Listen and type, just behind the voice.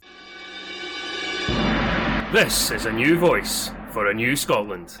This is a new voice for a new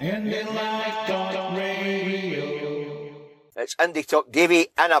Scotland. It's Indie Talk Davey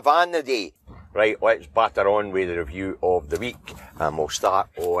in a van today. Right, let's batter on with the review of the week. And we'll start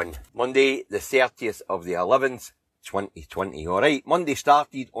on Monday, the 30th of the 11th, 2020. Alright, Monday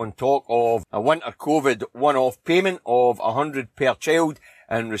started on talk of a winter COVID one-off payment of £100 per child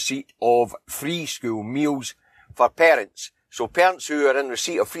and receipt of free school meals for parents. So parents who are in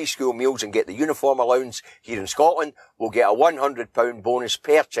receipt of free school meals and get the uniform allowance here in Scotland will get a £100 bonus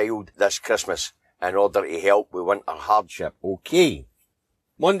per child this Christmas in order to help with winter hardship. Okay.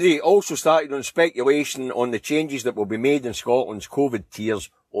 Monday also started on speculation on the changes that will be made in Scotland's COVID tiers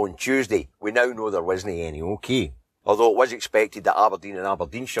on Tuesday. We now know there wasn't any. Okay. Although it was expected that Aberdeen and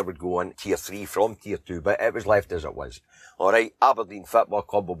Aberdeenshire would go on tier 3 from tier 2, but it was left as it was. Alright, Aberdeen Football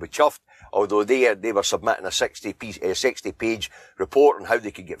Club will be chuffed, although they were submitting a 60-page report on how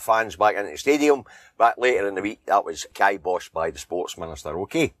they could get fans back into the stadium. But later in the week, that was kiboshed by the Sports Minister.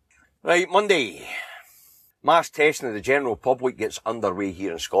 Okay. Right, Monday. Mass testing of the general public gets underway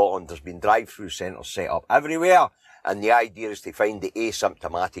here in Scotland. There's been drive-through centres set up everywhere. And the idea is to find the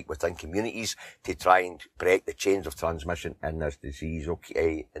asymptomatic within communities to try and break the chains of transmission in this disease.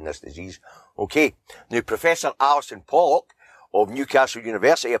 Okay. Now, Professor Alison Pollock of Newcastle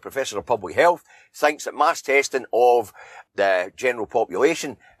University, a professor of public health, thinks that mass testing of the general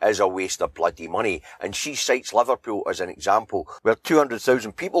population is a waste of bloody money. And she cites Liverpool as an example where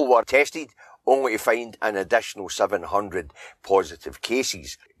 200,000 people were tested only to find an additional 700 positive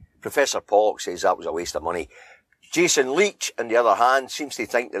cases. Professor Pollock says that was a waste of money. Jason Leach, on the other hand, seems to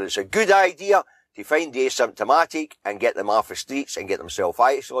think that it's a good idea to find the asymptomatic and get them off the streets and get them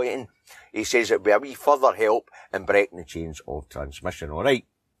self-isolating. He says it would be a wee further help in breaking the chains of transmission. Alright.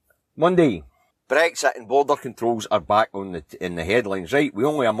 Monday. Brexit and border controls are back in the headlines. Right, we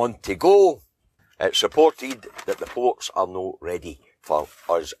only a month to go. It's reported that the ports are not ready for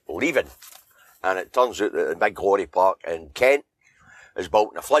us leaving. And it turns out that the big Glory Park in Kent is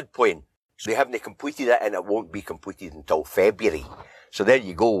built in a floodplain. So they haven't completed it and it won't be completed until February. So there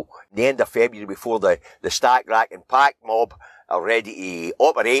you go. The end of February before the stack, rack and pack mob are ready to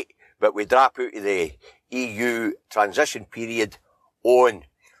operate, but we drop out of the EU transition period on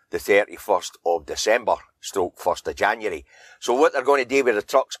the 31st of December, stroke 1st of January. So what they're going to do with the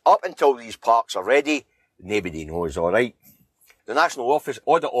trucks up until these parks are ready, nobody knows, alright. The National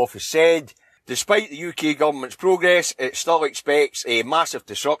Audit Office said, despite the UK government's progress, it still expects a massive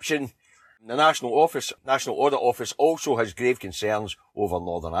disruption. The National Audit Office also has grave concerns over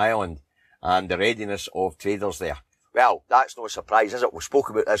Northern Ireland and the readiness of traders there. Well, that's no surprise, is it? We've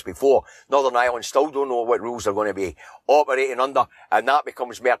spoken about this before. Northern Ireland still don't know what rules they're going to be operating under, and that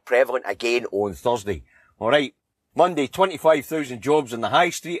becomes more prevalent again on Thursday. Alright, Monday, 25,000 jobs in the high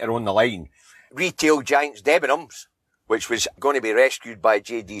street are on the line. Retail giants Debenhams, which was going to be rescued by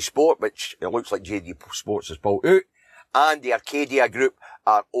JD Sport, which it looks like JD Sports has pulled out, and the Arcadia Group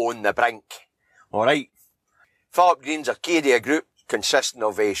are on the brink. Alright. Philip Green's Arcadia Group, consisting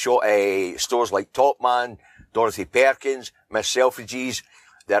of stores like Topman, Dorothy Perkins, Miss Selfridges,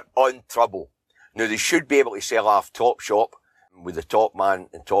 they're on trouble. Now they should be able to sell off Topshop with the Topman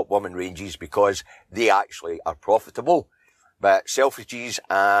and Topwoman ranges because they actually are profitable. But Selfridges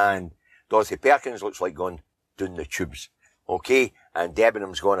and Dorothy Perkins looks like going down the tubes. Okay. And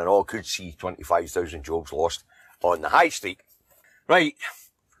Debenhams going and all could see 25,000 jobs lost on the high street. Right,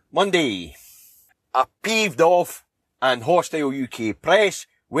 Monday. A peeved off and hostile UK press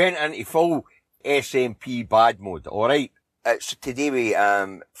went into full SNP bad mode, alright? It's today with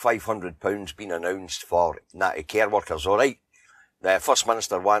 £500 being announced for Natty care workers, alright? The First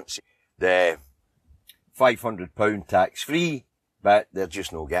Minister wants the £500 tax free, but they're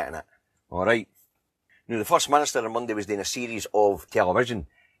just not getting it, alright? Now the First Minister on Monday was doing a series of television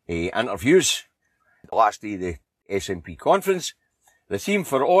interviews. The last day of the SNP conference. The theme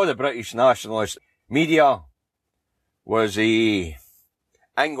for all the British nationalist media was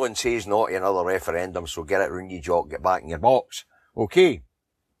England says no to another referendum, so get it round you jock, get back in your box. Okay.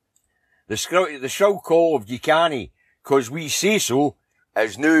 The shrill call of "Ye canny, 'cause we say so"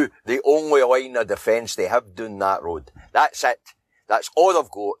 is now the only line of defence they have down that road. That's it. That's all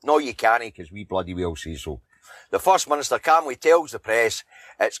they've got. No, you canny, 'cause we bloody well say so. The First Minister calmly tells the press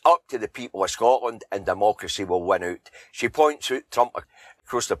it's up to the people of Scotland and democracy will win out. She points out Trump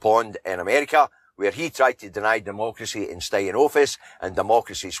across the pond in America, where he tried to deny democracy and stay in office, and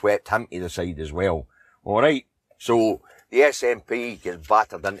democracy swept him to the side as well. Alright, so the SNP gets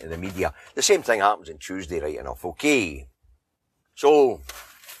battered into the media. The same thing happens on Tuesday, right enough. Okay. So,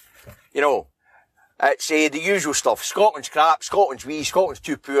 It's the usual stuff. Scotland's crap, Scotland's wee, Scotland's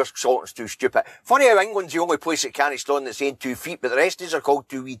too poor, Scotland's too stupid. Funny how England's the only place that can't stand that's saying 2 feet, but the rest of us are called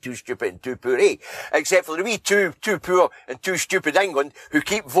too wee, too stupid and too poor, eh? Except for the wee too poor and too stupid England, who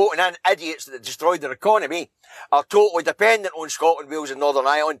keep voting in idiots that destroy their economy, are totally dependent on Scotland, Wales and Northern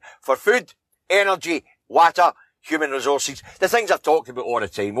Ireland for food, energy, water, human resources, the things I've talked about all the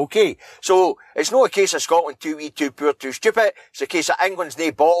time, okay? So, it's not a case of Scotland too wee, too poor, too stupid. It's a case of England's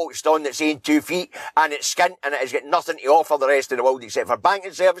nae bottle stand that's saying 2 feet, and it's skint, and it has got nothing to offer the rest of the world except for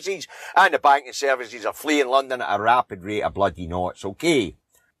banking services, and the banking services are fleeing London at a rapid rate of bloody knots, okay?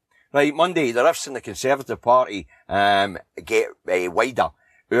 Right, Monday, the rifts in the Conservative Party, get wider.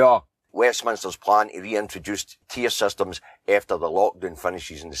 Westminster's plan to reintroduce tier systems after the lockdown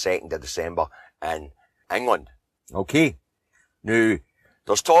finishes on the 2nd of December in England. Okay. Now,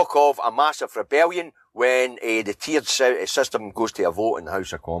 there's talk of a massive rebellion when the tiered system goes to a vote in the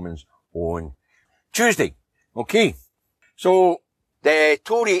House of Commons on Tuesday. Okay. So, the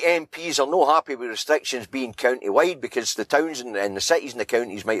Tory MPs are not happy with restrictions being county-wide because the towns and the cities and the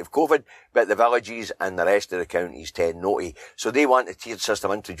counties might have COVID, but the villages and the rest of the counties tend not to. So they want the tiered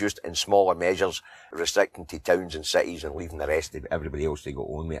system introduced in smaller measures, restricting to towns and cities and leaving the rest of everybody else to go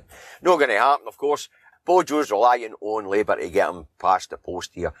on with it. Not going to happen, of course. Bojo's relying on Labour to get him past the post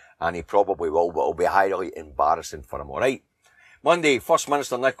here, and he probably will, but it'll be highly embarrassing for him, alright? Monday, First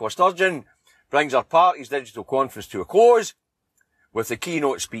Minister Nicola Sturgeon brings our party's digital conference to a close with the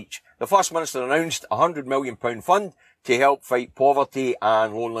keynote speech. The First Minister announced a £100 million fund to help fight poverty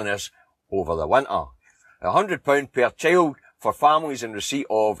and loneliness over the winter. £100 per child for families in receipt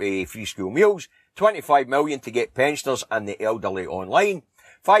of free school meals, £25 million to get pensioners and the elderly online,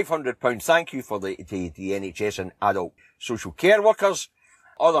 £500 thank you for the NHS and adult social care workers.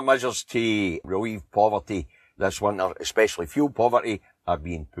 Other measures to relieve poverty this winter, especially fuel poverty, are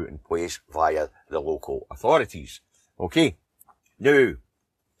being put in place via the local authorities. Okay. Now,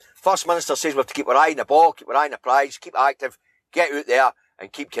 First Minister says we have to keep our eye on the ball, keep our eye on the prize, keep active, get out there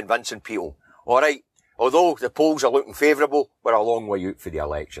and keep convincing people. Alright. Although the polls are looking favourable, we're a long way out for the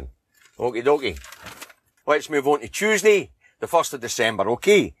election. Okie dokie. Let's move on to Tuesday, the 1st of December,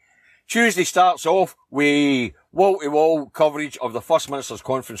 okay? Tuesday starts off with wall-to-wall coverage of the First Minister's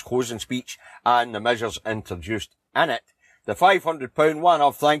conference closing speech and the measures introduced in it. The £500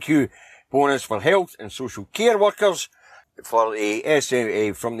 one-off thank you bonus for health and social care workers for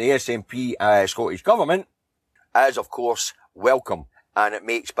the from the SNP Scottish Government is, of course, welcome. And it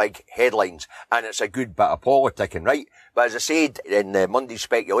makes big headlines. And it's a good bit of politicking, right? But as I said in Monday's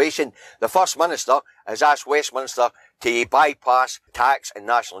speculation, the First Minister has asked Westminster to bypass tax and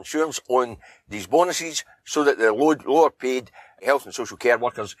national insurance on these bonuses so that the lower paid health and social care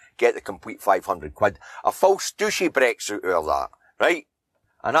workers get the complete £500. A full stooshy breaks out of that, right?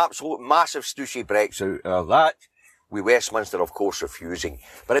 An absolute massive stooshy breaks out of that. With Westminster, of course, refusing.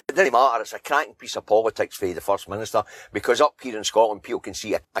 But it doesn't matter, it's a cracking piece of politics for the First Minister, because up here in Scotland, people can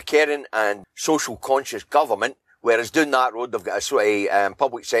see a caring and social conscious government, whereas down that road, they've got a sort of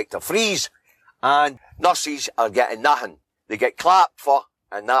public sector freeze, and nurses are getting nothing. They get clapped for,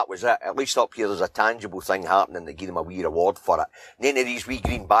 and that was it. At least up here, there's a tangible thing happening that give them a wee reward for it. None of these wee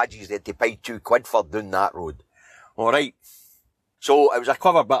green badges they had to pay £2 for down that road. Alright. So, it was a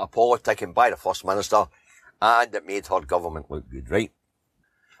clever bit of politicking by the First Minister, and it made her government look good, right?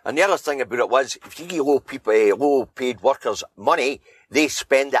 And the other thing about it was, if you give low paid workers money, they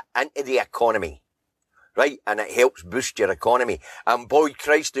spend it into the economy, right? And it helps boost your economy. And boy,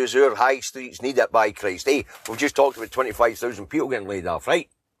 Christ, does our high streets need it, by Christ, eh? We've just talked about 25,000 people getting laid off,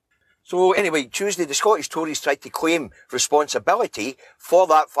 right? So anyway, Tuesday, the Scottish Tories tried to claim responsibility for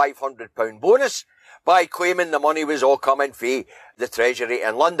that £500 bonus by claiming the money was all coming from the Treasury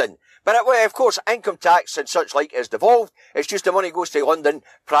in London. But of course, income tax and such like is devolved. It's just the money goes to London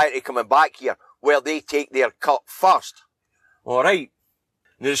prior to coming back here, where they take their cut first. Alright.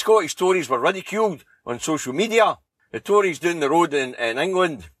 Now, the Scottish Tories were ridiculed on social media. The Tories down the road in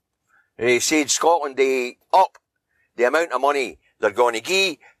England said Scotland up the amount of money they're going to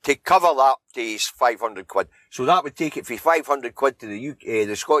give to cover that to £500. So that would take it from £500 to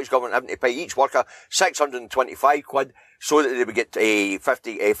the Scottish Government having to pay each worker £625, so that they would get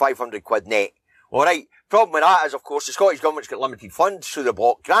 £500 net. Alright. Problem with that is, of course, the Scottish Government's got limited funds through the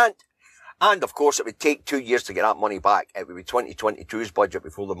block grant. And, of course, it would take 2 years to get that money back. It would be 2022's budget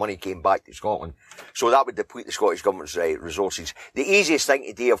before the money came back to Scotland. So that would deplete the Scottish Government's resources. The easiest thing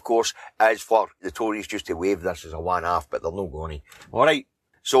to do, of course, is for the Tories just to waive this as a one-off, but they're not going to. Alright.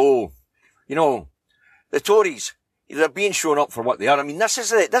 So, you know, the Tories, they're being shown up for what they are. I mean, this is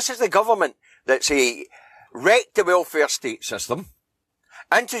the government that's wrecked the welfare state system,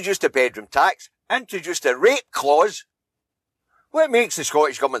 introduced a bedroom tax, introduced a rate clause. What makes the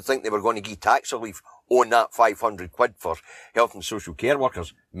Scottish Government think they were going to give tax relief on that 500 quid for health and social care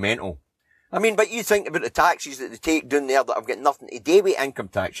workers? Mental. I mean, but you think about the taxes that they take down there that have got nothing to do with income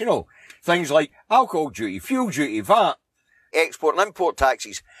tax, you know. Things like alcohol duty, fuel duty, VAT, export and import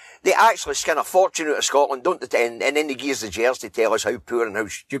taxes. They actually skin a fortune out of Scotland, don't they? And then they give us the jers to tell us how poor and how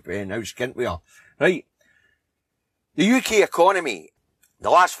stupid and how skint we are. Right. The UK economy, the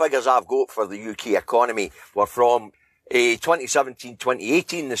last figures I've got for the UK economy were from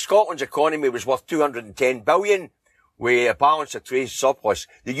 2017-2018. The Scotland's economy was worth 210 billion. With a balance of trade surplus.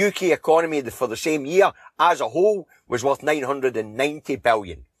 The UK economy for the same year as a whole was worth 990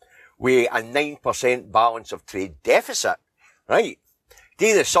 billion. With a 9% balance of trade deficit. Right?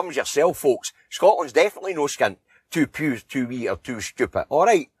 Do the sums yourself, folks. Scotland's definitely no skint. Too wee or too stupid.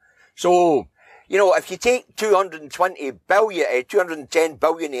 Alright. So, you know, if you take 210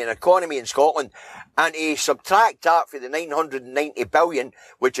 billion in economy in Scotland and subtract that for the 990 billion,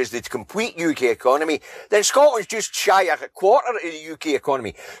 which is the complete UK economy, then Scotland's just shy of a quarter of the UK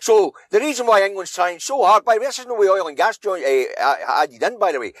economy. So the reason why England's trying so hard, by the way, this is no way oil and gas added in,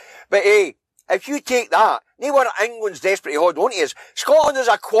 by the way. But if you take that, know what England's desperate to hold on to is, Scotland is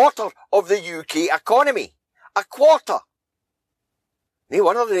a quarter of the UK economy. A quarter. No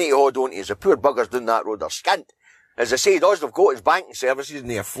wonder they need to hold on to us. The poor buggers down that road are skint. As I said, all they've got is banking services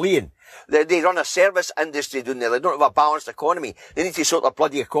and they're fleeing. They run a service industry down there. They don't have a balanced economy. They need to sort their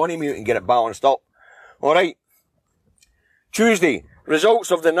bloody economy out and get it balanced up. Alright. Tuesday,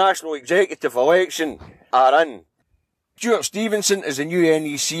 results of the National Executive election are in. Stuart Stevenson is the new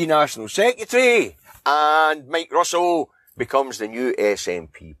NEC National Secretary. And Mike Russell becomes the new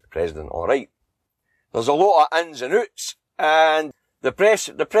SNP President. Alright. There's a lot of ins and outs. And the press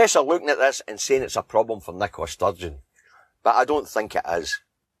are looking at this and saying it's a problem for Nicola Sturgeon. But I don't think it is.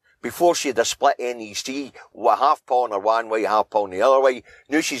 Before she had a split NEC, half pound her one way, half pound the other way,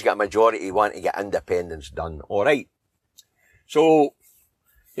 now she's got a majority wanting to get independence done. Alright. So,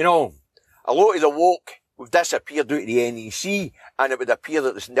 you know, a lot of the woke have disappeared due to the NEC, and it would appear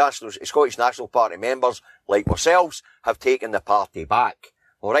that the Scottish National Party members, like ourselves, have taken the party back.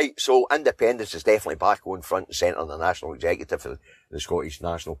 Alright, so independence is definitely back on front and centre in the National Executive of the Scottish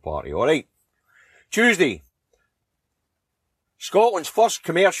National Party. Alright. Tuesday. Scotland's first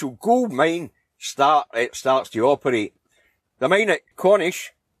commercial gold mine starts to operate. The mine at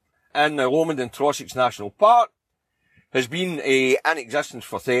Cornish in the Lomond and Trossachs National Park has been in existence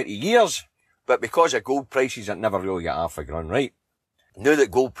for 30 years, but because of gold prices it never really got off the ground, right? Now that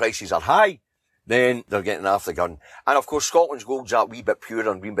gold prices are high, then they're getting off the gun. And of course, Scotland's gold's a wee bit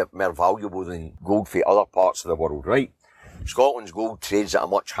purer and a wee bit more valuable than gold for other parts of the world, right? Scotland's gold trades at a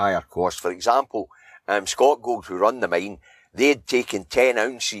much higher cost. For example, Scott Gold, who run the mine, they'd taken 10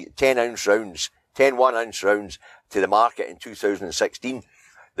 1 ounce rounds to the market in 2016.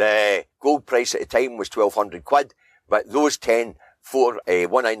 The gold price at the time was 1,200 quid, but those 1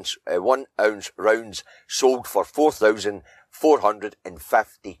 ounce rounds sold for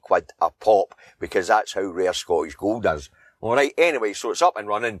 4,450 quid a pop, because that's how rare Scottish gold is. Alright, anyway, so it's up and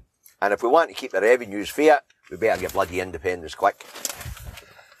running, and if we want to keep the revenues fair, we better get bloody independence quick.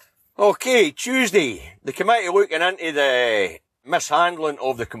 Okay, Tuesday, the committee looking into the mishandling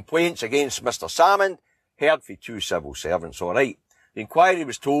of the complaints against Mr. Salmond heard from 2 civil servants, alright. The inquiry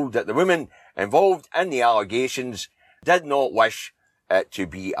was told that the women involved in the allegations did not wish it to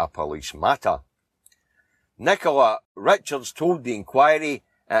be a police matter. Nicola Richards told the inquiry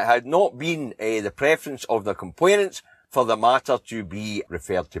it had not been the preference of the complainants for the matter to be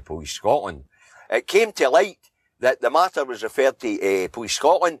referred to Police Scotland. It came to light that the matter was referred to Police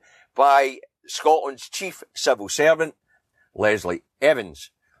Scotland by Scotland's chief civil servant, Leslie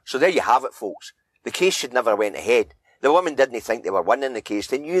Evans. So there you have it, folks. The case should never went ahead. The women didn't think they were winning the case.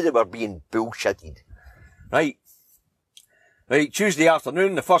 They knew they were being bullshitted. Right, Tuesday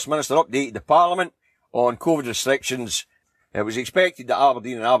afternoon, the First Minister updated the Parliament on COVID restrictions. It was expected that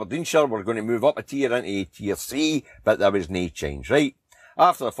Aberdeen and Aberdeenshire were going to move up a tier into tier 3, but there was no change, right?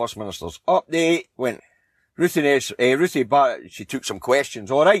 After the First Minister's update, Ruthie Barrett, she took some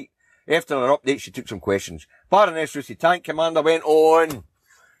questions, alright. After her update, she took some questions. Baroness Ruthie Tank Commander went on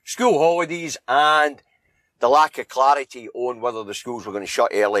school holidays and the lack of clarity on whether the schools were going to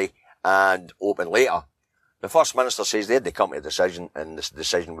shut early and open later. The First Minister says they had to come to a decision, and this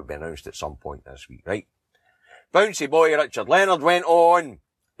decision would be announced at some point this week, right? Bouncy boy Richard Leonard went on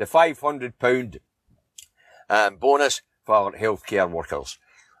the £500 bonus for healthcare workers,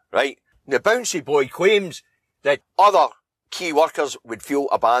 right? The bouncy boy claims that other key workers would feel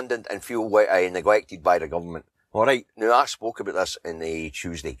abandoned and feel neglected by the government. Alright, now I spoke about this in the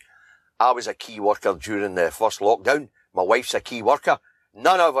Tuesday. I was a key worker during the first lockdown. My wife's a key worker.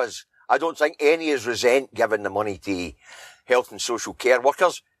 None of us, I don't think any is resent giving the money to health and social care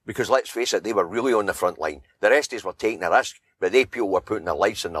workers, because let's face it, they were really on the front line. The rest of us were taking a risk, but they people were putting their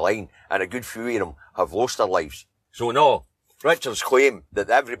lives on the line, and a good few of them have lost their lives. So no, Richard's claim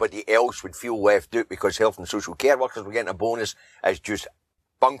that everybody else would feel left out because health and social care workers were getting a bonus is just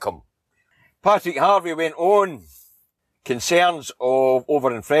bunkum. Patrick Harvie went on concerns of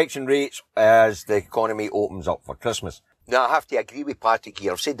over-infection rates as the economy opens up for Christmas. Now, I have to agree with Patrick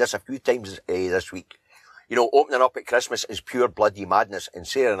here. I've said this a few times this week. You know, opening up at Christmas is pure bloody madness, and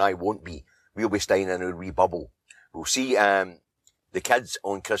Sarah and I won't be. We'll be staying in our wee bubble. We'll see the kids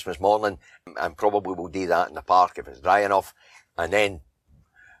on Christmas morning, and probably we'll do that in the park if it's dry enough. And then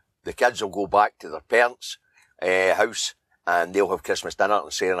the kids will go back to their parents' house, and they'll have Christmas dinner,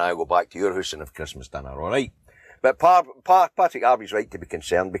 and Sarah and I will go back to your house and have Christmas dinner, alright? But Patrick Harvie's right to be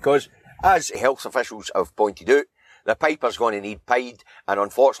concerned, because as health officials have pointed out, the piper's going to need paid, and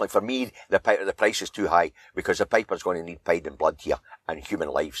unfortunately for me, the price is too high, because the piper's going to need paid in blood here and human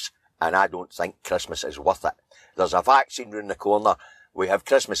lives. And I don't think Christmas is worth it. There's a vaccine round the corner. We have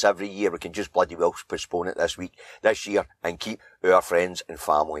Christmas every year. We can just bloody well postpone it this year, and keep our friends and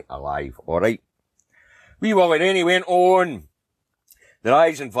family alive. Alright? Wee Willie Rennie went on the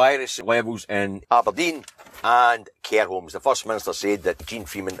rise in virus levels in Aberdeen and care homes. The First Minister said that Jean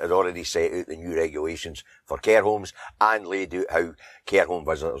Freeman had already set out the new regulations for care homes and laid out how care home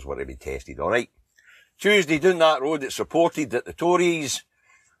visitors were to be tested. Alright? Tuesday, down that road, it's reported that the Tories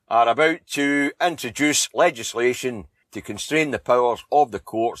are about to introduce legislation to constrain the powers of the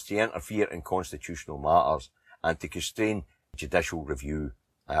courts to interfere in constitutional matters and to constrain judicial review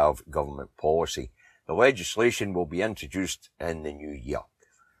of government policy. The legislation will be introduced in the new year.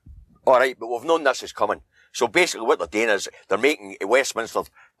 Alright, but we've known this is coming. So basically what they're doing is they're making Westminster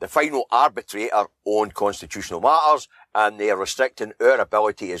the final arbitrator on constitutional matters, and they are restricting our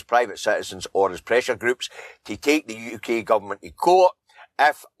ability as private citizens or as pressure groups to take the UK government to court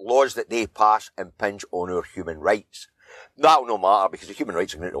if laws that they pass impinge on our human rights. That'll no matter, because the human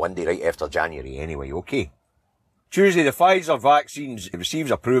rights are going to Windy right after January anyway, okay? Tuesday, the Pfizer vaccines receives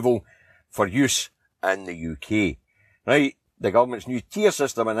approval for use in the UK. Right, the government's new tier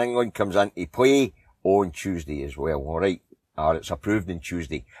system in England comes into play on Tuesday as well, alright? Or it's approved on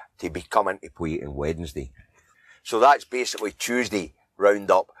Tuesday to be coming into play on Wednesday. So that's basically Tuesday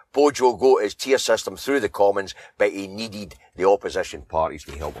roundup. Bojo got his tier system through the Commons, but he needed the opposition parties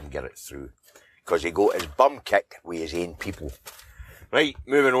to help him get it through, because he got his bum kicked with his own people. Right,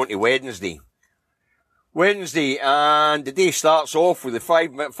 moving on to Wednesday. Wednesday, and the day starts off with the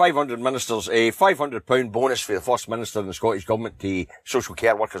 500 ministers, a £500 bonus for the First Minister and the Scottish Government to social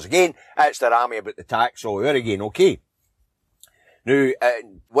care workers again. It's their army about the tax all over again, okay? Now,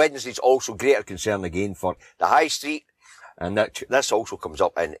 Wednesday's also greater concern again for the High Street, and this also comes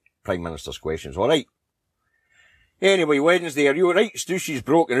up in Prime Minister's questions, alright? Anyway, Wednesday, are you alright? Stooshi's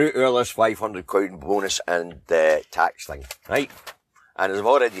broken out all this £500 bonus and the tax thing, right? And as I've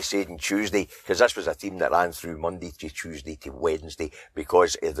already said on Tuesday, because this was a theme that ran through Monday to Tuesday to Wednesday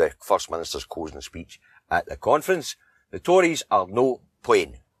because of the First Minister's closing speech at the conference, the Tories are no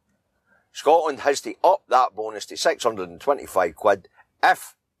playing. Scotland has to up that bonus to £625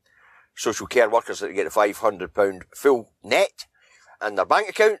 if social care workers get a £500 full net in their bank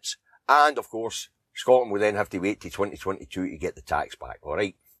accounts, and of course, Scotland will then have to wait till 2022 to get the tax back,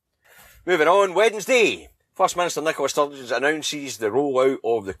 alright? Moving on, Wednesday. First Minister Nicola Sturgeon announces the rollout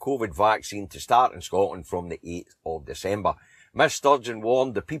of the COVID vaccine to start in Scotland from the 8th of December. Miss Sturgeon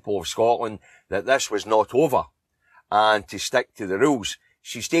warned the people of Scotland that this was not over and to stick to the rules.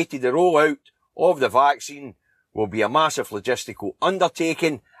 She stated the rollout of the vaccine will be a massive logistical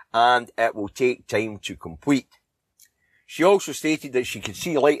undertaking and it will take time to complete. She also stated that she could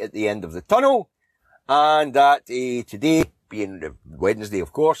see light at the end of the tunnel, and that today, being Wednesday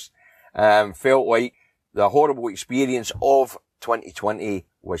of course, felt like the horrible experience of 2020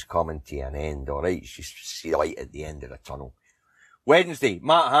 was coming to an end, alright? She see light at the end of the tunnel. Wednesday,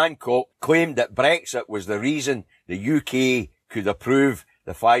 Matt Hancock claimed that Brexit was the reason the UK could approve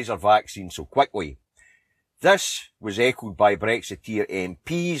the Pfizer vaccine so quickly. This was echoed by Brexiteer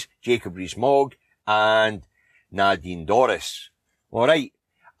MPs Jacob Rees-Mogg and Nadine Dorries. Alright.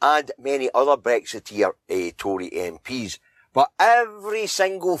 And many other Brexiteer Tory MPs. But every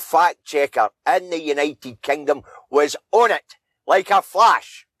single fact checker in the United Kingdom was on it, like a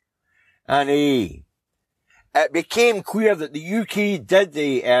flash. And it became clear that the UK did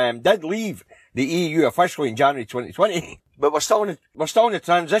leave the EU officially in January 2020. But we're still in the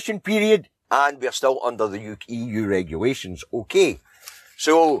transition period, and we're still under the EU regulations. Okay.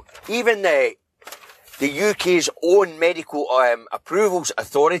 So even the UK's own medical approvals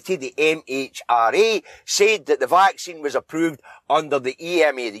authority, the MHRA, said that the vaccine was approved under the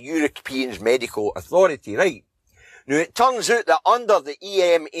EMA, the European Medical Authority, right? Now it turns out that under the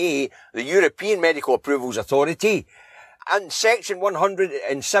EMA, the European Medical Approvals Authority, and section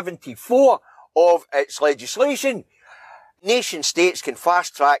 174 of its legislation, nation states can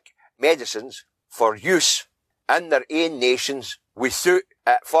fast track medicines for use in their own nations without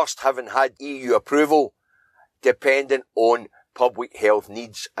at first having had EU approval, dependent on public health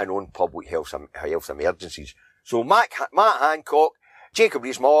needs and on public health emergencies. So Matt Hancock, Jacob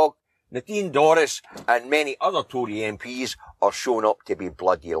Rees-Mogg, Nadine Dorris and many other Tory MPs are shown up to be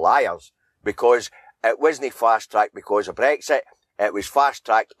bloody liars, because it wasn't fast-tracked because of Brexit. It was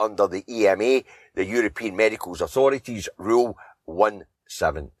fast-tracked under the EMA, the European Medical Authorities Rule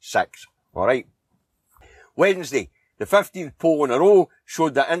 176. Alright. Wednesday, the 15th poll in a row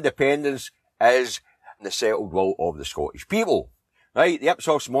showed that independence is the settled will of the Scottish people. Right, the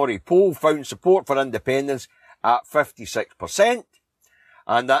Ipsos Mori poll found support for independence at 56%,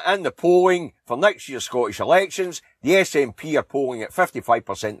 and that in the polling for next year's Scottish elections, the SNP are polling at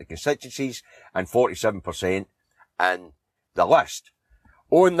 55% in the constituencies and 47% in the list.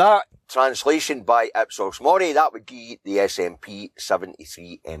 On that translation by Ipsos Mori, that would give the SNP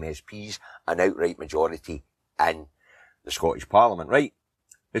 73 MSPs, an outright majority in the Scottish Parliament, right?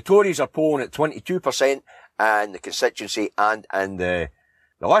 The Tories are polling at 22% in the constituency and in the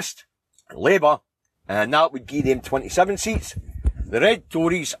list. Labour, and that would give them 27 seats. The Red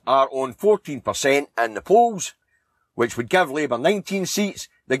Tories are on 14% in the polls, which would give Labour 19 seats.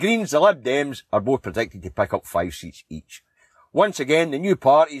 The Greens, the Lib Dems, are both predicted to pick up 5 seats each. Once again, the new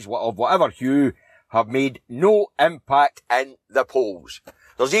parties of whatever hue have made no impact in the polls.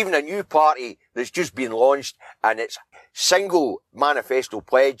 There's even a new party that's just been launched, and its single manifesto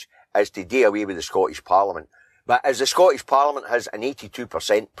pledge is to do away with the Scottish Parliament. But as the Scottish Parliament has an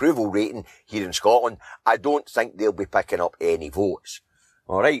 82% approval rating here in Scotland, I don't think they'll be picking up any votes.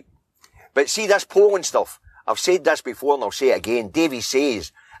 Alright. But see this polling stuff, I've said this before and I'll say it again. Davy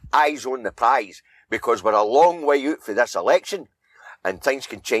says, eyes on the prize, because we're a long way out for this election and things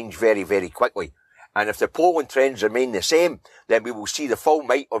can change very, very quickly. And if the polling trends remain the same, then we will see the full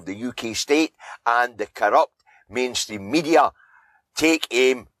might of the UK state and the corrupt mainstream media take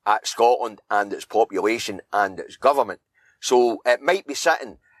aim at Scotland and its population and its government. So it might be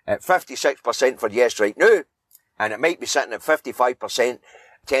sitting at 56% for yes right now, and it might be sitting at 55%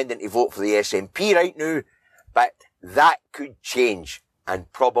 tending to vote for the SNP right now, but that could change,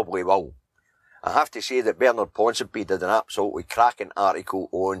 and probably will. I have to say that Bernard Ponsonby did an absolutely cracking article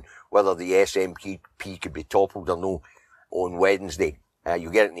on whether the SNP could be toppled or no on Wednesday. You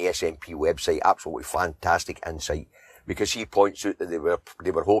get it on the SNP website, absolutely fantastic insight, because he points out that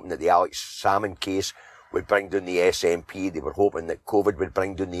they were hoping that the Alex Salmond case would bring down the SNP. They were hoping that COVID would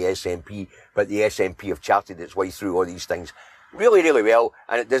bring down the SNP, but the SNP have charted its way through all these things really, really well,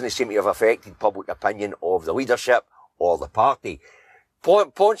 and it doesn't seem to have affected public opinion of the leadership or the party.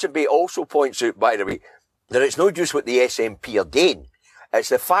 Ponsonby also points out, by the way, that it's not just what the SNP are doing. It's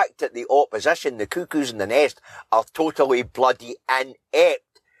the fact that the opposition, the cuckoos in the nest, are totally bloody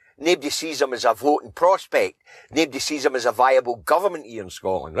inept. Nobody sees them as a voting prospect. Nobody sees them as a viable government here in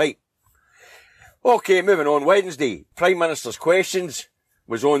Scotland, right? Okay, moving on. Wednesday, Prime Minister's Questions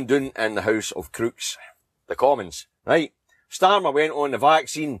was on down in the House of Crooks, the Commons, right? Starmer went on the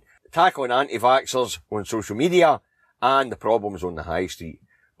vaccine, tackling anti-vaxxers on social media, and the problems on the high street.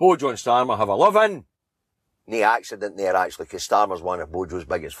 Bojo and Starmer have a love-in. No accident there, actually, because Starmer's one of Bojo's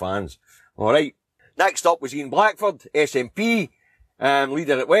biggest fans. Alright. Next up was Ian Blackford, SNP,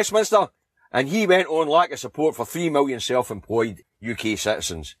 leader at Westminster, and he went on lack of support for 3 million self-employed UK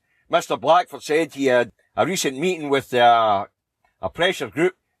citizens. Mr. Blackford said he had a recent meeting with a pressure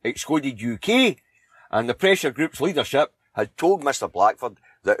group, Excluded UK, and the pressure group's leadership had told Mr. Blackford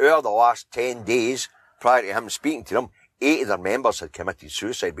that over the last 10 days, prior to him speaking to them, 8 of their members had committed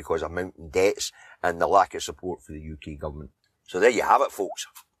suicide because of mounting debts and the lack of support for the UK government. So there you have it, folks.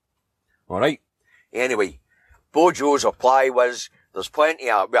 Alright. Anyway, Bojo's reply was, there's plenty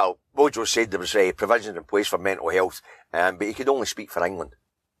of, well, Bojo said there was provisions in place for mental health, but he could only speak for England.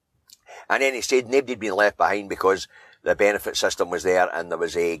 And then he said nobody had been left behind because the benefit system was there and there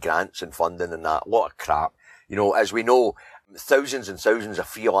was grants and funding and that. A lot of crap. You know, as we know, thousands and thousands of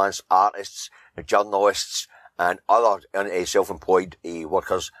freelance artists, journalists, and other self-employed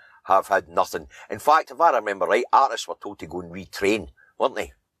workers have had nothing. In fact, if I remember right, artists were told to go and retrain, weren't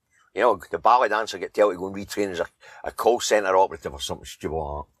they? You know, the ballet dancer get told to go and retrain as a call centre operative or something stupid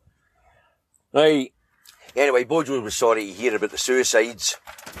like that. Right. Anyway, Bojo was sorry to hear about the suicides,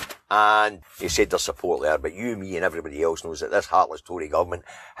 and he said there's support there, but you, me and everybody else knows that this heartless Tory government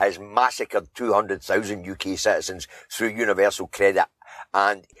has massacred 200,000 UK citizens through universal credit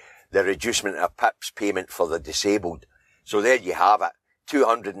and the reducement of PIP's payment for the disabled. So there you have it.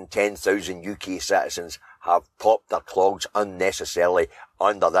 210,000 UK citizens have popped their clogs unnecessarily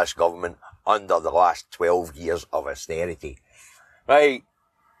under this government, under the last 12 years of austerity. Right.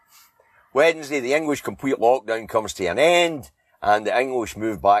 Wednesday, the English complete lockdown comes to an end, and the English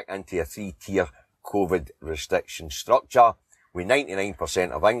move back into a 3-tier COVID restriction structure, with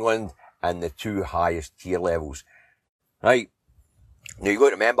 99% of England in the 2 highest tier levels. Right. Now, you've got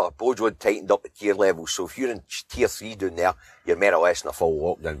to remember, Bojo had tightened up the tier levels, so if you're in tier 3 down there, you're more or less in a full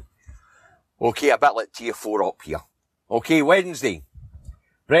lockdown. Okay, a bit like tier 4 up here. Okay, Wednesday.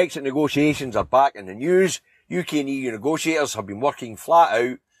 Brexit negotiations are back in the news. UK and EU negotiators have been working flat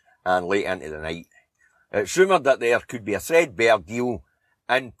out and late into the night. It's rumoured that there could be a threadbare deal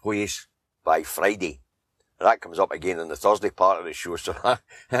in place by Friday. That comes up again in the Thursday part of the show, so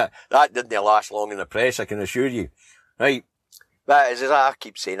that didn't last long in the press, I can assure you. Right. But as I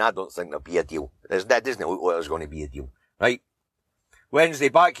keep saying, I don't think there'll be a deal. That doesn't look like there's going to be a deal. Right. Wednesday,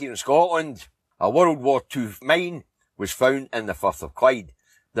 back here in Scotland, a World War II mine was found in the Firth of Clyde.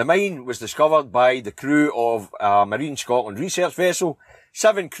 The mine was discovered by the crew of a Marine Scotland research vessel.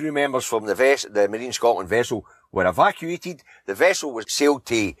 7 crew members from the Marine Scotland vessel were evacuated. The vessel was sailed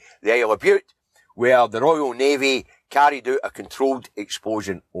to the Isle of Bute, where the Royal Navy carried out a controlled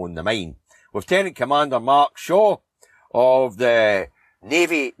explosion on the mine. Lieutenant Commander Mark Shaw of the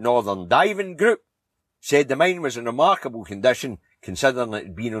Navy Northern Diving Group said the mine was in remarkable condition, considering it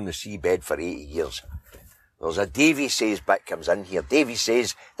had been on the seabed for 80 years. There's a Davy Says bit comes in here. Davy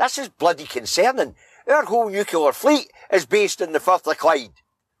says, this is bloody concerning. Our whole nuclear fleet is based in the Firth of Clyde.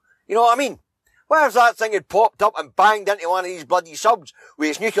 You know what I mean? What if that thing had popped up and banged into one of these bloody subs with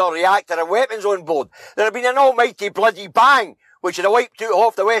its nuclear reactor and weapons on board? There'd have been an almighty bloody bang, which would have wiped out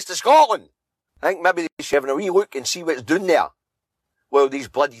half the west of Scotland. I think maybe they should have a wee look and see what's doing there while these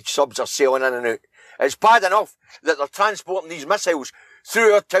bloody subs are sailing in and out. It's bad enough that they're transporting these missiles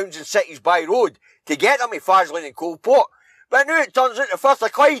through our towns and cities by road to get them to Faslane and Coalport. But now it turns out the Firth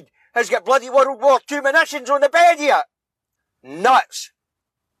of Clyde has got bloody World War II munitions on the bed here. Nuts.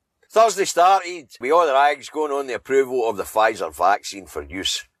 Thursday started with all the rags going on the approval of the Pfizer vaccine for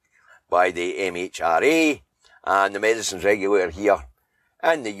use by the MHRA and the medicines regulator here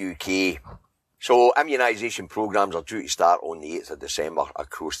in the UK. So immunisation programmes are due to start on the 8th of December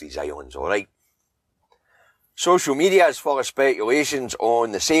across these islands, alright? Social media is full of speculations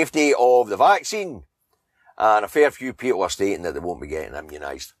on the safety of the vaccine, and a fair few people are stating that they won't be getting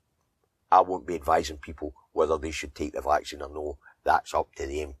immunised. I won't be advising people whether they should take the vaccine or no. That's up to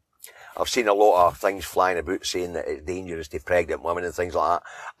them. I've seen a lot of things flying about saying that it's dangerous to pregnant women and things like that.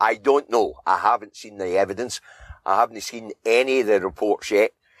 I don't know. I haven't seen the evidence. I haven't seen any of the reports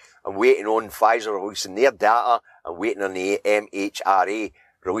yet. I'm waiting on Pfizer releasing their data. I'm waiting on the MHRA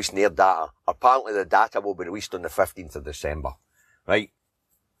releasing their data. Apparently the data will be released on the 15th of December. Right.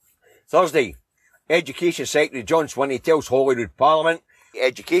 Thursday, Education Secretary John Swinney tells Holyrood Parliament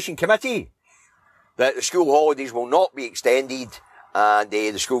Education Committee that the school holidays will not be extended and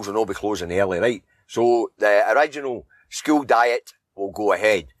the schools will not be closing early, right? So the original school diet will go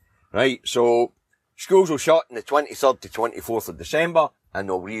ahead, right? So schools will shut on the 23rd to 24th of December and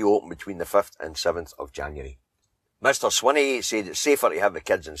they'll reopen between the 5th and 7th of January. Mr. Swinney said it's safer to have the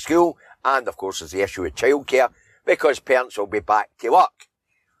kids in school, and of course there's the issue of childcare because parents will be back to work.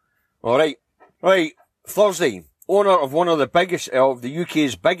 Alright. Right. Thursday, owner of one of the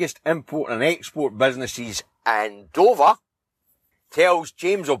UK's biggest import and export businesses in Dover tells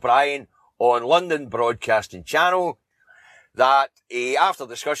James O'Brien on London Broadcasting Channel that after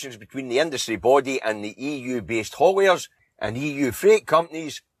discussions between the industry body and the EU-based hauliers and EU freight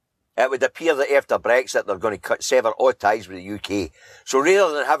companies, it would appear that after Brexit they're going to sever all ties with the UK. So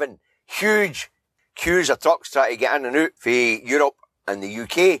rather than having huge queues of trucks trying to get in and out for Europe and the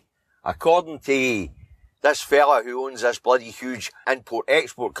UK, according to this fella who owns this bloody huge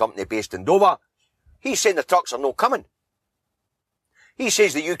import-export company based in Dover, he's saying the trucks are not coming. He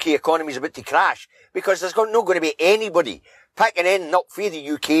says the UK economy is about to crash because there's not going to be anybody picking anything up for the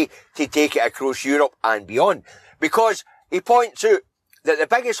UK to take it across Europe and beyond. Because he points out that the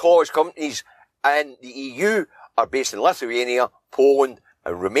biggest haulage companies in the EU are based in Lithuania, Poland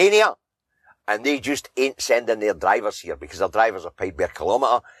and Romania, and they just ain't sending their drivers here because their drivers are paid per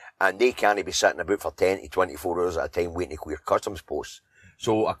kilometre and they can't be sitting about for 10 to 24 hours at a time waiting to clear customs posts.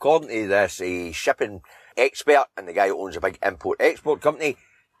 So according to this shipping expert and the guy who owns a big import-export company,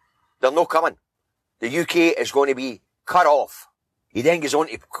 they're not coming. the UK is going to be cut off. He then goes on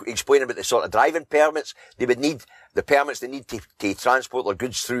to explain about the sort of driving permits they would need, the permits they need to transport their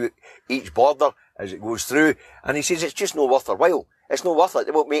goods through each border as it goes through. And he says it's just not worth their while. It's not worth it.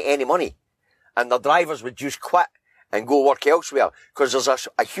 They won't make any money. And the drivers would just quit and go work elsewhere because there's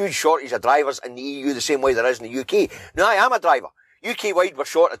a huge shortage of drivers in the EU the same way there is in the UK. Now, I am a driver. UK-wide, we're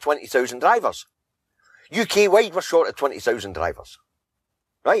short of 20,000 drivers. UK-wide, we're short of 20,000 drivers.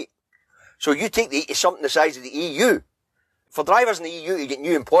 Right? So you take something the size of the EU. For drivers in the EU to get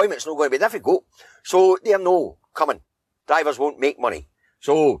new employment, it's not going to be difficult. So they're no coming. Drivers won't make money.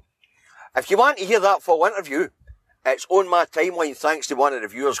 So if you want to hear that full interview, it's on my timeline thanks to one of the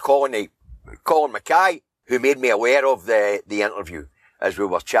viewers, Colin Mackay, who made me aware of the interview as we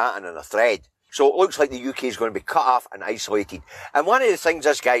were chatting in a thread. So it looks like the UK is going to be cut off and isolated. And one of the things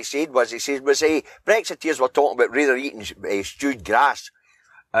this guy said was, Brexiteers were talking about rather eating stewed grass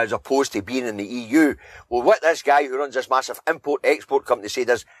as opposed to being in the EU. Well, what this guy who runs this massive import-export company said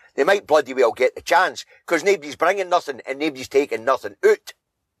is, they might bloody well get the chance, because nobody's bringing nothing and nobody's taking nothing out.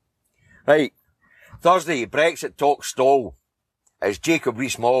 Right. Thursday, Brexit talks stall, as Jacob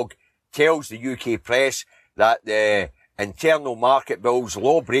Rees-Mogg tells the UK press that the Internal Market Bill's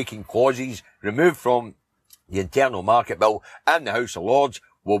law-breaking clauses removed from the Internal Market Bill in the House of Lords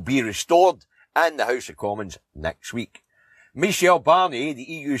will be restored in the House of Commons next week. Michel Barnier, the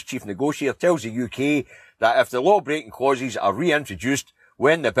EU's chief negotiator, tells the UK that if the law-breaking clauses are reintroduced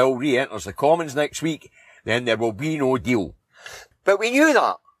when the bill re-enters the Commons next week, then there will be no deal. But we knew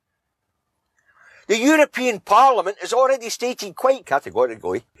that. The European Parliament has already stated quite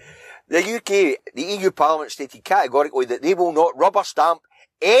categorically, the EU Parliament stated categorically that they will not rubber stamp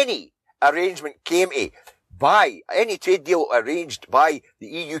any arrangement any trade deal arranged by the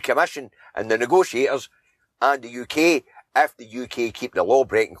EU Commission and the negotiators and the UK if the UK keep the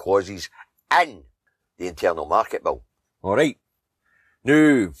law-breaking clauses in the Internal Market Bill. Alright.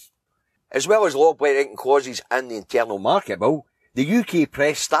 Now, as well as law-breaking clauses in the Internal Market Bill, the UK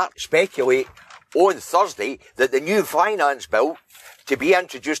press start to speculate on Thursday that the new finance bill to be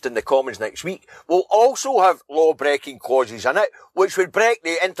introduced in the Commons next week will also have law-breaking clauses in it, which would break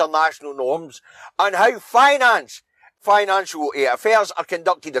the international norms on how financial affairs are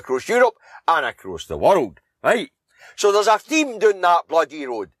conducted across Europe and across the world. Right? So there's a theme down that bloody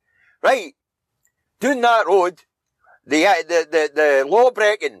road. Right? Down that road, the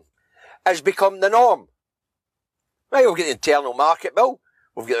law-breaking has become the norm. Right, we've got the Internal Market Bill.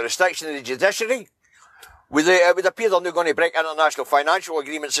 We've got the restriction of the judiciary. It would appear they're not going to break international financial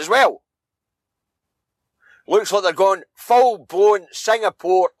agreements as well. Looks like they're going full-blown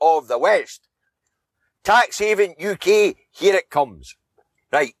Singapore of the West. Tax haven UK, here it comes.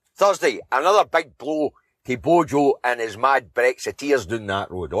 Right, Thursday, another big blow to Bojo and his mad Brexiteers down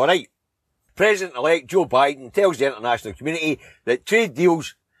that road, alright? President-elect Joe Biden tells the international community that trade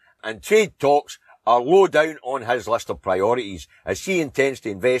deals and trade talks are low down on his list of priorities, as he intends to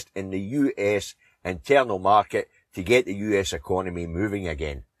invest in the US internal market to get the US economy moving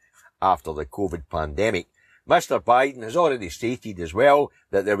again after the COVID pandemic. Mr. Biden has already stated as well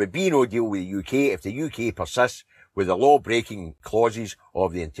that there would be no deal with the UK if the UK persists with the law-breaking clauses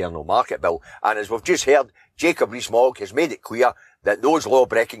of the Internal Market Bill. And as we've just heard, Jacob Rees-Mogg has made it clear that those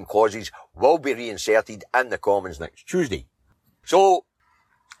law-breaking clauses will be reinserted in the Commons next Tuesday. So,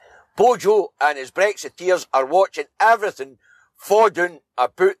 Bojo and his Brexiteers are watching everything fall down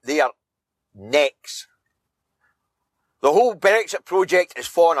about their necks. The whole Brexit project is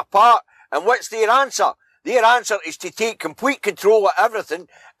falling apart, and what's their answer? Their answer is to take complete control of everything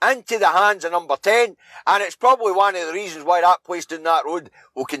into the hands of Number 10, and it's probably one of the reasons why that place down that road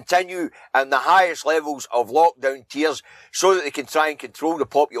will continue in the highest levels of lockdown tiers, so that they can try and control the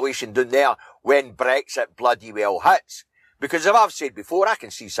population down there when Brexit bloody well hits. Because as I've said before, I can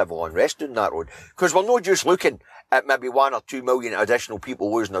see civil unrest down that road. Because we're not just looking at maybe 1 or 2 million additional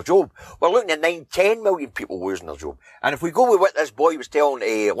people losing their job. We're looking at 9, 10 million people losing their job. And if we go with what this boy was telling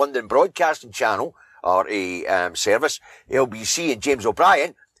a London Broadcasting Channel, or a service, LBC and James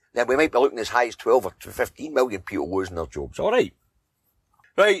O'Brien, then we might be looking as high as 12 or 15 million people losing their jobs. Alright.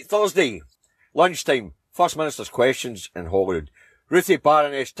 Right, Thursday, lunchtime, First Minister's questions in Holyrood. Ruthie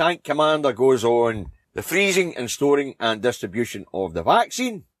Baroness Tank Commander goes on the freezing and storing and distribution of the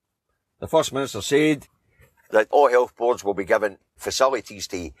vaccine. The First Minister said that all health boards will be given facilities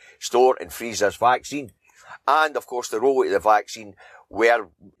to store and freeze this vaccine. And, of course, the rollout of the vaccine, where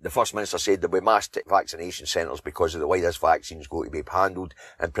the First Minister said there will be mass vaccination centres because of the way this vaccine is going to be handled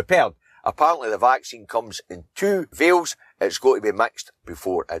and prepared. Apparently, the vaccine comes in 2 vials. It's going to be mixed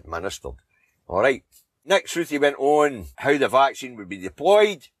before administered. Alright. Next, Ruthie went on how the vaccine would be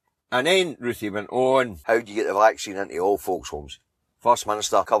deployed And then Ruthie went on, how do you get the vaccine into all folks' homes? First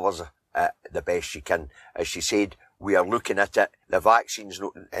Minister covers it the best she can. As she said, we are looking at it. The vaccine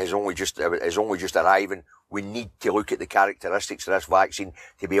is only just arriving. We need to look at the characteristics of this vaccine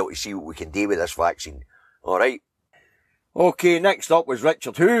to be able to see what we can do with this vaccine. Alright. Okay, next up was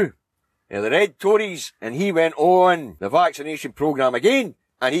Richard Hu, the Red Tories, and he went on the vaccination programme again,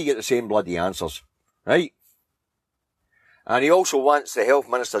 and he got the same bloody answers. Right? And he also wants the Health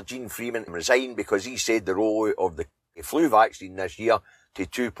Minister, Jeane Freeman, to resign because he said the rollout of the flu vaccine this year to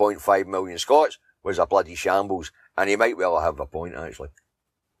 2.5 million Scots was a bloody shambles. And he might well have a point, actually.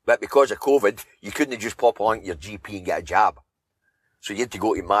 But because of COVID, you couldn't just pop on your GP and get a jab. So you had to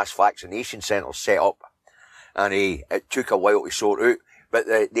go to mass vaccination centres set up. And it took a while to sort out. But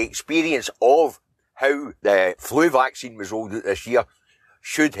the experience of how the flu vaccine was rolled out this year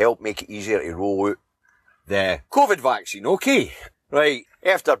should help make it easier to roll out the COVID vaccine. Okay. Right.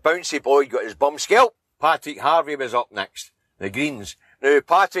 After Bouncy Boy got his bum scalp, Patrick Harvie was up next. The Greens. Now,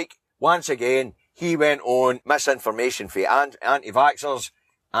 Patrick, once again, he went on misinformation for anti-vaxxers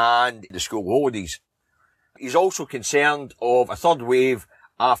and the school holidays. He's also concerned of a third wave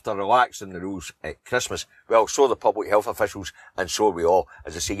after relaxing the rules at Christmas. Well, so the public health officials, and so are we all.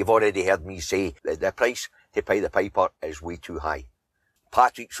 As I say, you've already heard me say that the price to pay the piper is way too high.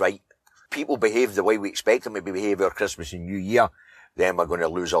 Patrick's right. People behave the way we expect them to behave over Christmas and New Year. Then we're going to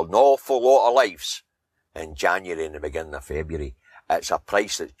lose an awful lot of lives in January and the beginning of February. It's a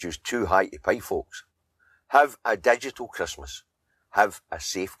price that's just too high to pay, folks. Have a digital Christmas. Have a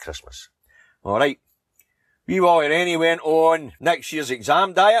safe Christmas. Alright. Wee Wally Rennie went on next year's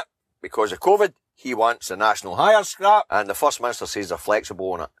exam diet. Because of COVID, he wants the national hire scrap. And the First Minister says they're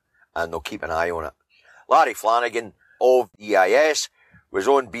flexible on it. And they'll keep an eye on it. Larry Flanagan of EIS was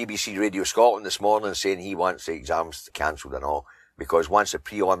on BBC Radio Scotland this morning saying he wants the exams cancelled and all. Because once the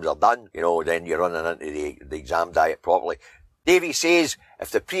prelims are done, then you're running into the exam diet properly. Davy says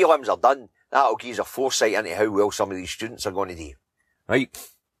if the prelims are done, that'll give us a foresight into how well some of these students are going to do. Right.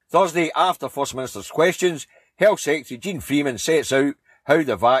 Thursday, after First Minister's questions, Health Secretary Jeane Freeman sets out how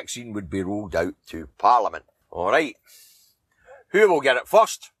the vaccine would be rolled out to Parliament. Alright. Who will get it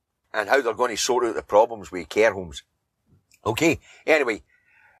first? And how they're going to sort out the problems with care homes. Okay. Anyway,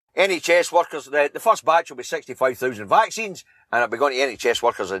 NHS workers, the first batch will be 65,000 vaccines, and it'll be going to NHS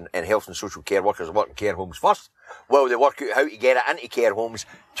workers and health and social care workers who work in care homes first. Well, they work out how to get it into care homes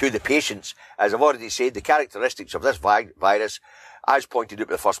to the patients. As I've already said, the characteristics of this virus, as pointed out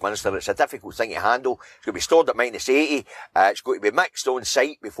by the First Minister, it's a difficult thing to handle. It's going to be stored at -80. It's going to be mixed on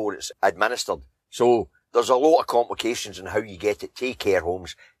site before it's administered. So there's a lot of complications in how you get it to care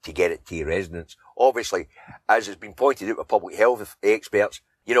homes to get it to residents. Obviously, as has been pointed out by public health experts,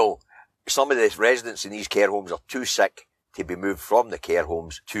 some of the residents in these care homes are too sick to be moved from the care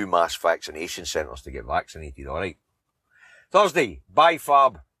homes to mass vaccination centres to get vaccinated, alright. Thursday,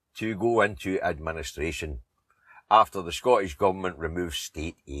 BIFAB to go into administration after the Scottish Government removes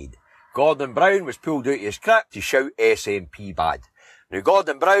state aid. Gordon Brown was pulled out of his crypt to shout SNP bad. Now,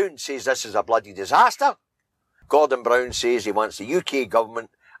 Gordon Brown says this is a bloody disaster. Gordon Brown says he wants the UK Government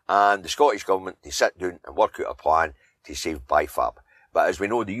and the Scottish Government to sit down and work out a plan to save BIFAB. But as we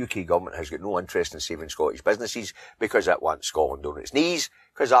know, the UK Government has got no interest in saving Scottish businesses because it wants Scotland on its knees,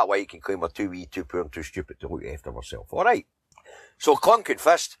 because that way it can claim we're too wee, too poor and too stupid to look after ourselves. Alright. So Clonkin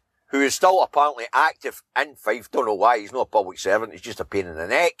Fist, who is still apparently active in Fife, don't know why, he's not a public servant, he's just a pain in the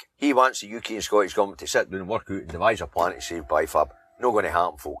neck. He wants the UK and Scottish Government to sit down and work out and devise a plan to save BIFAB. Not going to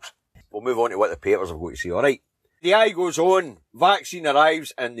happen, folks. We'll move on to what the papers have got to say. Alright. The eye goes on, vaccine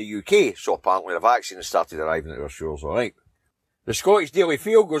arrives in the UK. So apparently the vaccine has started arriving at our shores, alright. The Scottish Daily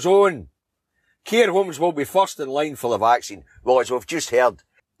Field goes on. Care homes will be first in line for the vaccine. Well, as we've just heard,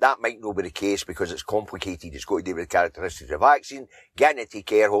 that might not be the case because it's complicated. It's got to do with the characteristics of the vaccine, getting it to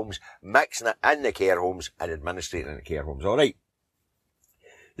care homes, mixing it in the care homes and administrating it in the care homes. Alright.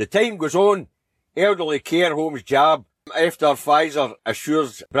 The Time goes on. Elderly care homes jab after Pfizer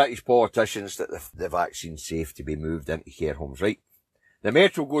assures British politicians that the vaccine's safe to be moved into care homes. Right. The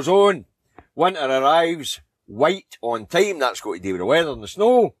Metro goes on. Winter arrives. White on time, that's got to do with the weather and the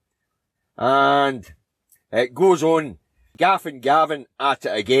snow. And it goes on. Gavin at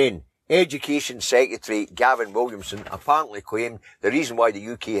it again. Education Secretary Gavin Williamson apparently claimed the reason why the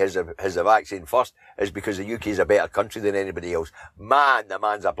UK has the vaccine first is because the UK is a better country than anybody else. Man, the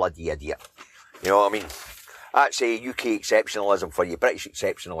man's a bloody idiot. You know what I mean? That's a UK exceptionalism for you, British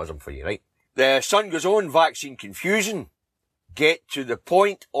exceptionalism for you, right? The Sun goes on, vaccine confusion. Get to the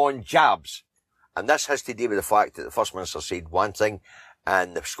point on jabs. And this has to do with the fact that the First Minister said one thing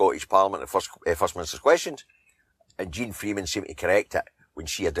in the Scottish Parliament, the First Minister's questions, and Jeane Freeman seemed to correct it. when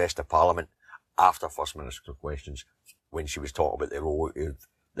she addressed the Parliament after First Minister questions when she was talking about the rollout of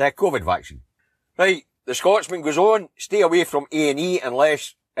the COVID vaccine. Right, the Scotsman goes on, stay away from A&E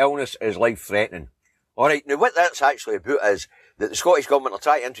unless illness is life-threatening. Alright, now what that's actually about is that the Scottish Government are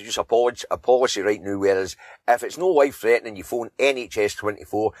trying to introduce a policy right now, whereas if it's no life-threatening, you phone NHS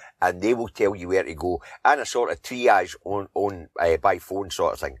 24 and they will tell you where to go, and a sort of triage by phone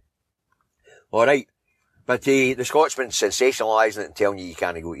sort of thing. Alright, but the Scotsman's sensationalising it and telling you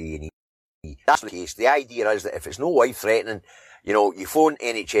can't go to A&E. That's not the case. The idea is that if it's no life-threatening, you know, you phone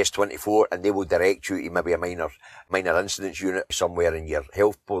NHS 24 and they will direct you to maybe a minor incidents unit somewhere in your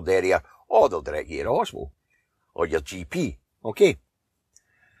health board area, or they'll direct you to the hospital, or your GP. Okay.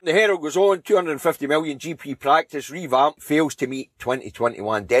 The Herald goes on, 250 million GP practice revamp fails to meet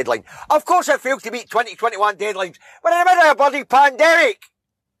 2021 deadline. Of course it fails to meet 2021 deadlines. We're in the middle of a bloody pandemic.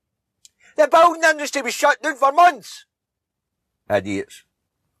 The building industry was shut down for months. Idiots.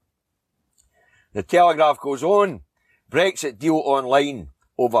 The Telegraph goes on, Brexit deal online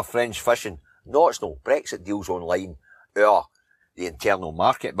over French fishing. No, it's no. Brexit deals online over the internal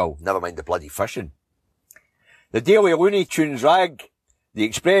market bill. Never mind the bloody fishing. The Daily Looney Tunes rag. The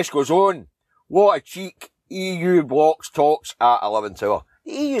Express goes on. What a cheek. EU blocks talks at 11th hour.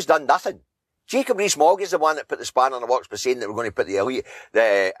 The EU's done nothing. Jacob Rees-Mogg is the one that put the spanner in the works by saying that we're going to put the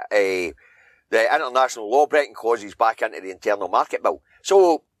international law breaking clauses back into the internal market bill.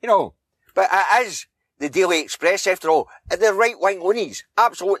 So, you know, but it is the Daily Express after all. They're right-wing loonies.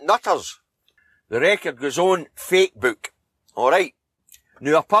 Absolute nutters. The Record goes on. Fake book. Alright.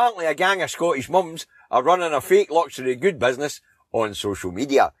 Now apparently a gang of Scottish mums are running a fake luxury good business on social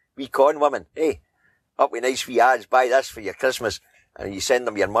media. We con women. Hey, up with nice wee ads, buy this for your Christmas. And you send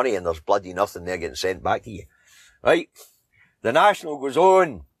them your money and there's bloody nothing there getting sent back to you. Right. The National goes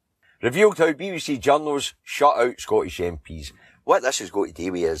on. Revealed how BBC journalists shut out Scottish MPs. What this is going to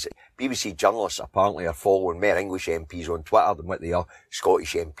do with is BBC journalists apparently are following more English MPs on Twitter than what they are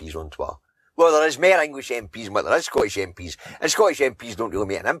Scottish MPs on Twitter. Well, there is more English MPs than what there is Scottish MPs. And Scottish MPs don't really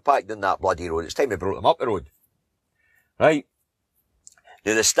make an impact on that bloody road. It's time we brought them up the road. Right.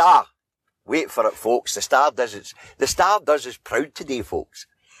 Now the Star. Wait for it, folks. The Star does us proud today, folks.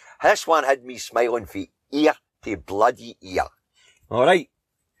 This one had me smiling from ear to bloody ear. Alright.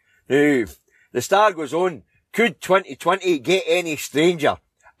 Now, the Star goes on. Could 2020 get any stranger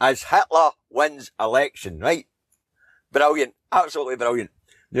as Hitler wins election, right? Brilliant. Absolutely brilliant.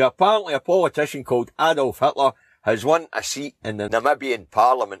 Now, apparently a politician called Adolf Hitler has won a seat in the Namibian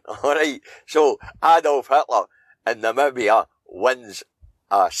parliament. Alright. So, Adolf Hitler in Namibia wins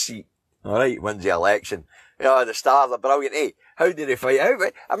a seat. Alright. Wins the election. You know, the Star, they're brilliant. Hey, how did they find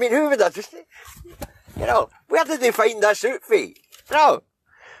out? I mean, who would have just, you know, where did they find this out for? You know?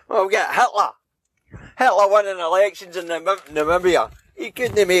 Well, we get Hitler. Hitler winning elections in Namibia. He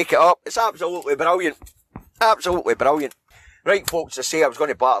couldn't make it up. It's absolutely brilliant. Absolutely brilliant. Right, folks, I say I was going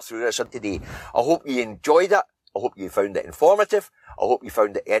to batter through this today. I hope you enjoyed it. I hope you found it informative. I hope you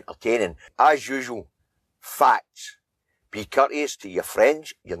found it entertaining. As usual, facts. Be courteous to your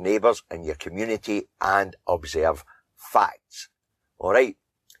friends, your neighbours, and your community, and observe facts. Alright?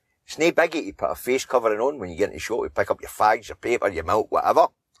 It's no biggie to put a face covering on when you get in the shop to pick up your fags, your paper, your milk, whatever.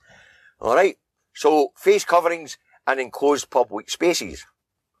 Alright? So, face coverings and enclosed public spaces.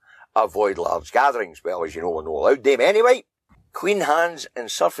 Avoid large gatherings. Well, as you know, we're not allowed them anyway. Clean hands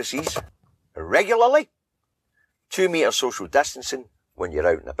and surfaces regularly. 2 metre social distancing when you're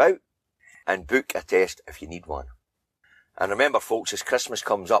out and about. And book a test if you need one. And remember, folks, as Christmas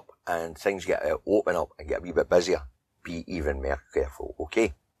comes up and things get open up and get a wee bit busier, be even more careful,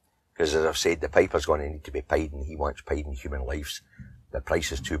 okay? Because as I've said, the piper's going to need to be paid and he wants paid in human lives. The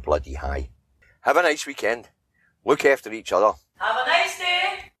price is too bloody high. Have a nice weekend. Look after each other. Have a nice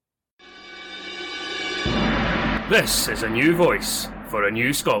day. This is a new voice for a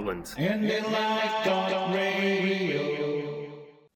new Scotland. And they like talk radio.